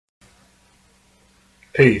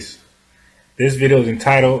Peace. This video is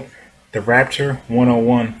entitled The Rapture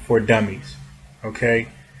 101 for Dummies. Okay?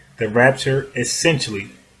 The rapture essentially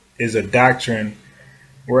is a doctrine,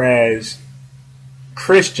 whereas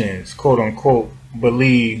Christians, quote unquote,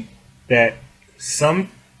 believe that some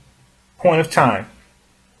point of time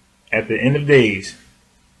at the end of days,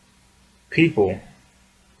 people,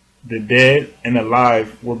 the dead and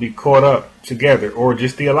alive, will be caught up together, or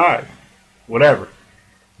just the alive, whatever.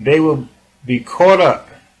 They will be caught up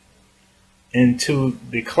into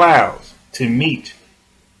the clouds to meet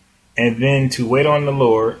and then to wait on the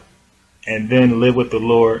Lord and then live with the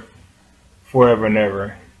Lord forever and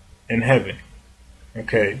ever in heaven.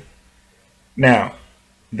 Okay. Now,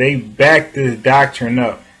 they back this doctrine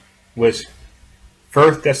up with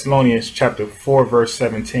 1 Thessalonians chapter 4 verse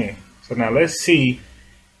 17. So now let's see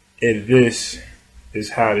if this is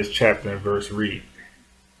how this chapter and verse read.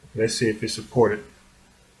 Let's see if it's supported.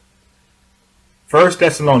 1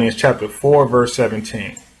 Thessalonians chapter 4 verse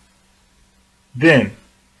 17. Then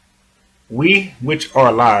we which are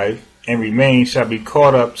alive and remain shall be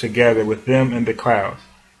caught up together with them in the clouds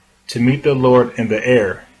to meet the Lord in the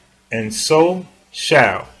air, and so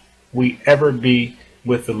shall we ever be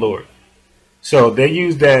with the Lord. So they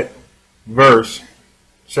use that verse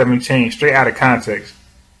 17 straight out of context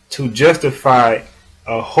to justify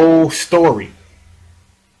a whole story.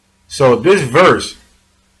 So this verse,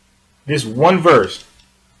 this one verse,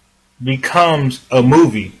 becomes a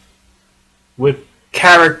movie with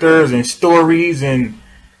characters and stories and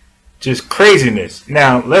just craziness.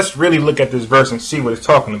 Now, let's really look at this verse and see what it's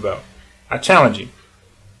talking about. I challenge you.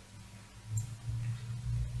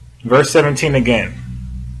 Verse 17 again.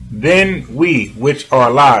 Then we which are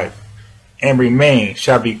alive and remain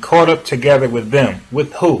shall be caught up together with them.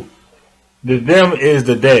 With who? The them is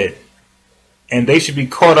the dead. And they should be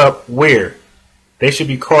caught up where? They should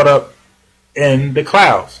be caught up in the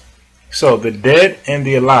clouds. So the dead and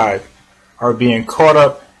the alive are being caught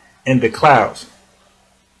up in the clouds.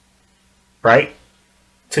 Right?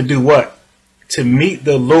 To do what? To meet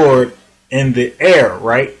the Lord in the air,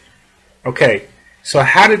 right? Okay. So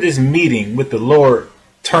how did this meeting with the Lord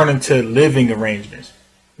turn into living arrangements?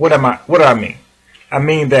 What do I mean? I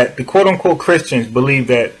mean that the quote unquote Christians believe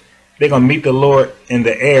that they're going to meet the Lord in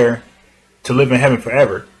the air to live in heaven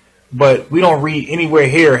forever. But we don't read anywhere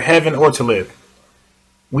here heaven or to live.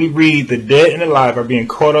 We read the dead and alive are being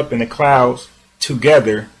caught up in the clouds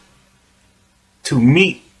together to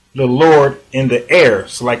meet the Lord in the air.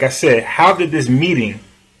 So like I said, how did this meeting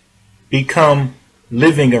become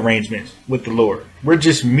living arrangements with the Lord? We're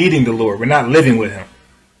just meeting the Lord. We're not living with him.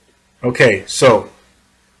 Okay, so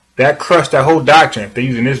that crushed that whole doctrine if they're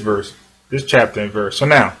using this verse, this chapter and verse. So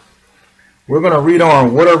now we're going to read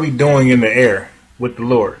on what are we doing in the air with the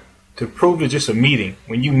Lord to prove it's just a meeting.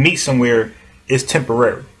 When you meet somewhere, it's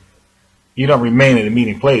temporary. You don't remain in the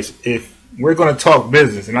meeting place. If we're going to talk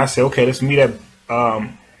business and I say, okay, let's meet at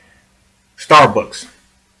Starbucks.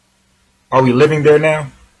 Are we living there now?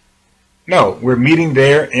 No, we're meeting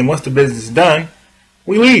there, and once the business is done,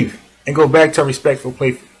 we leave and go back to our respectful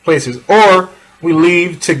places, or we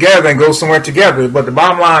leave together and go somewhere together. But the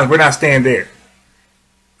bottom line is we're not staying there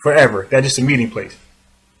forever. That's just a meeting place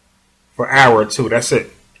for an hour or two. That's it.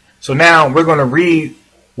 So now we're going to read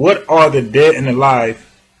what are the dead and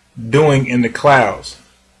alive doing in the clouds,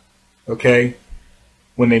 okay,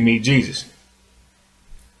 when they meet Jesus.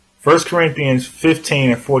 1 Corinthians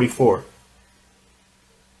 15 and 44.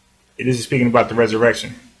 It is speaking about the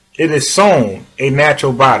resurrection. It is sown a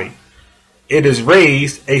natural body. It is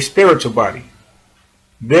raised a spiritual body.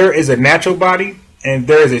 There is a natural body and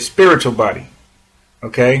there is a spiritual body.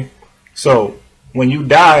 Okay? So when you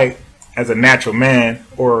die as a natural man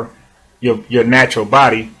or your natural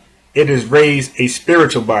body, it is raised a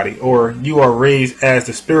spiritual body, or you are raised as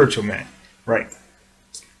the spiritual man. Right?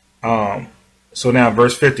 So now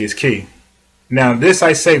verse 50 is key. Now this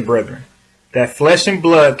I say, brethren, that flesh and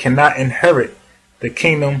blood cannot inherit the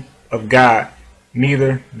kingdom of God,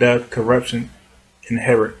 neither doth corruption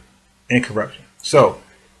inherit incorruption. So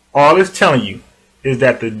all it's telling you is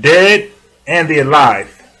that the dead and the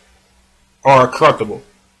alive are corruptible,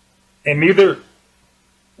 and neither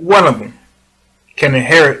one of them can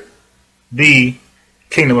inherit the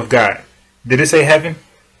kingdom of God. Did it say heaven?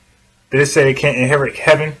 Did it say they can't inherit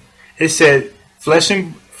heaven? It said flesh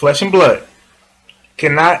and blood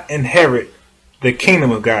cannot inherit the kingdom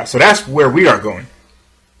of God. So that's where we are going.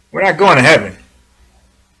 We're not going to heaven.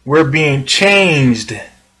 We're being changed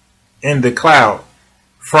in the cloud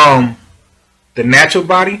from the natural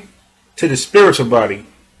body to the spiritual body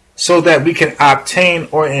so that we can obtain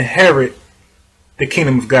or inherit the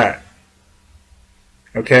kingdom of God.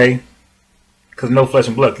 Okay? because no flesh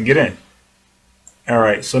and blood can get in. All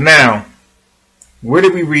right, so now, where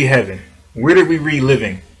did we read heaven? Where did we read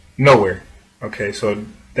living? Nowhere. Okay, so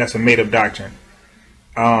that's a made-up doctrine.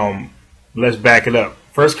 Let's back it up.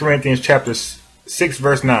 1 Corinthians chapter 6,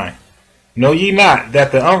 verse 9. Know ye not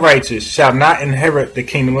that the unrighteous shall not inherit the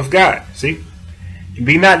kingdom of God? See?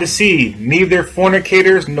 Be not deceived, neither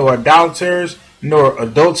fornicators, nor idolaters, nor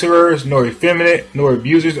adulterers, nor effeminate, nor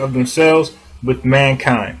abusers of themselves with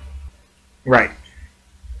mankind. Right.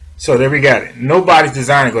 So there we got it. Nobody's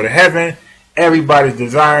desiring to go to heaven. Everybody's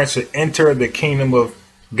desiring to enter the kingdom of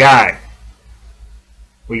God.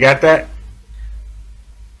 We got that?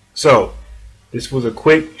 So, this was a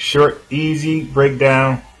quick, short, easy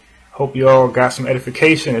breakdown. Hope you all got some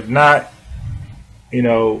edification. If not,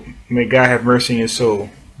 may God have mercy in your soul.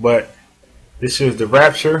 But this is the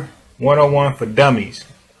Rapture 101 for dummies.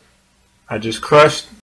 I just crushed